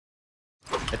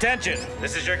Attention,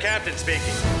 this is your captain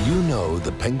speaking. You know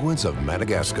the Penguins of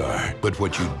Madagascar, but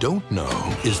what you don't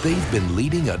know is they've been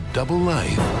leading a double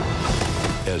life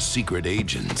as secret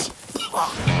agents.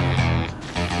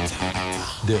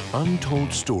 Their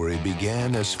untold story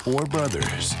began as four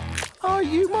brothers. Are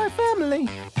you my family?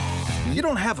 You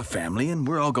don't have a family, and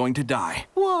we're all going to die.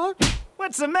 What?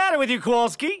 What's the matter with you,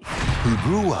 Kowalski? Who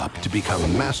grew up to become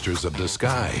masters of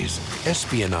disguise,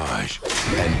 espionage,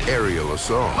 and aerial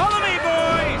assault. Follow me,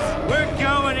 boys! We're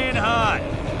going in hot.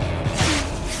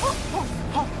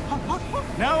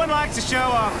 No one likes to show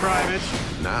off, Private.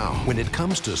 Now, when it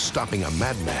comes to stopping a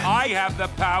madman, I have the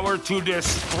power to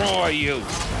destroy you.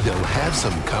 they'll have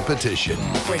some competition.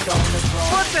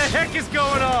 What the heck is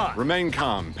going on? Remain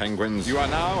calm, Penguins. You are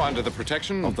now under the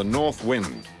protection of the North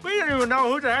Wind. We don't even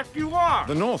know who the heck you are.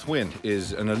 The North Wind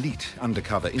is an elite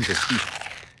undercover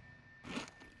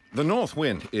The North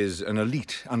Wind is an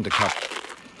elite undercover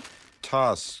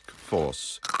task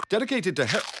force dedicated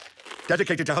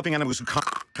to helping animals who can't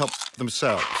help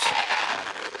themselves.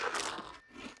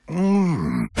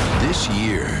 This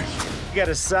year, You got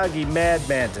a soggy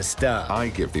madman to stop. I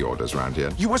give the orders round here.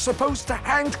 You were supposed to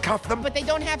handcuff them. But they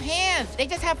don't have hands. They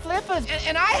just have flippers.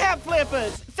 And I have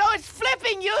flippers. So it's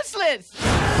flipping useless.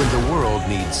 when the world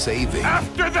needs saving,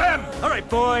 After them! All right,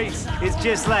 boys. It's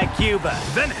just like Cuba.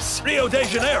 Venice, Rio de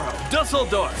Janeiro,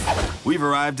 Dusseldorf. We've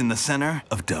arrived in the center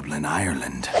of Dublin,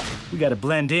 Ireland. We gotta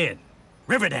blend in.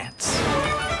 Riverdance.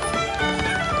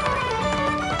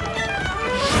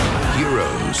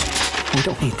 heroes We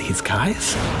don't need these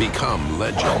guys. become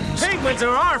legends. Penguins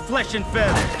are our flesh and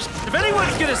feathers. If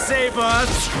anyone's gonna save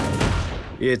us,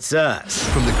 it's us.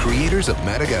 From the creators of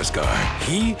Madagascar,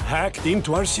 He hacked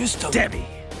into our system. Debbie.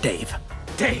 Dave.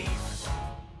 Dave.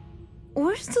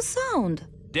 Where's the sound?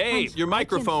 Dave, your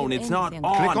microphone, it's not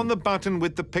on. Click on the button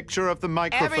with the picture of the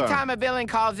microphone. Every time a villain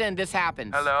calls in, this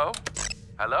happens. Hello?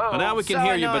 Hello? Well, now we can So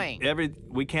hear annoying. you, but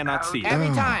we cannot see you. Every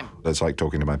time. That's like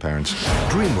talking to my parents.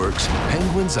 DreamWorks,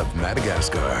 Penguins of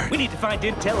Madagascar. We need to find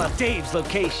intel on Dave's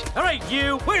location. All right,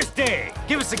 you. Where's Dave?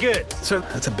 Give us the goods. Sir,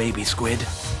 that's a baby squid.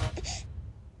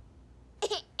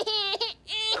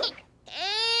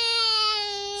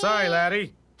 Sorry,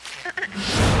 laddie.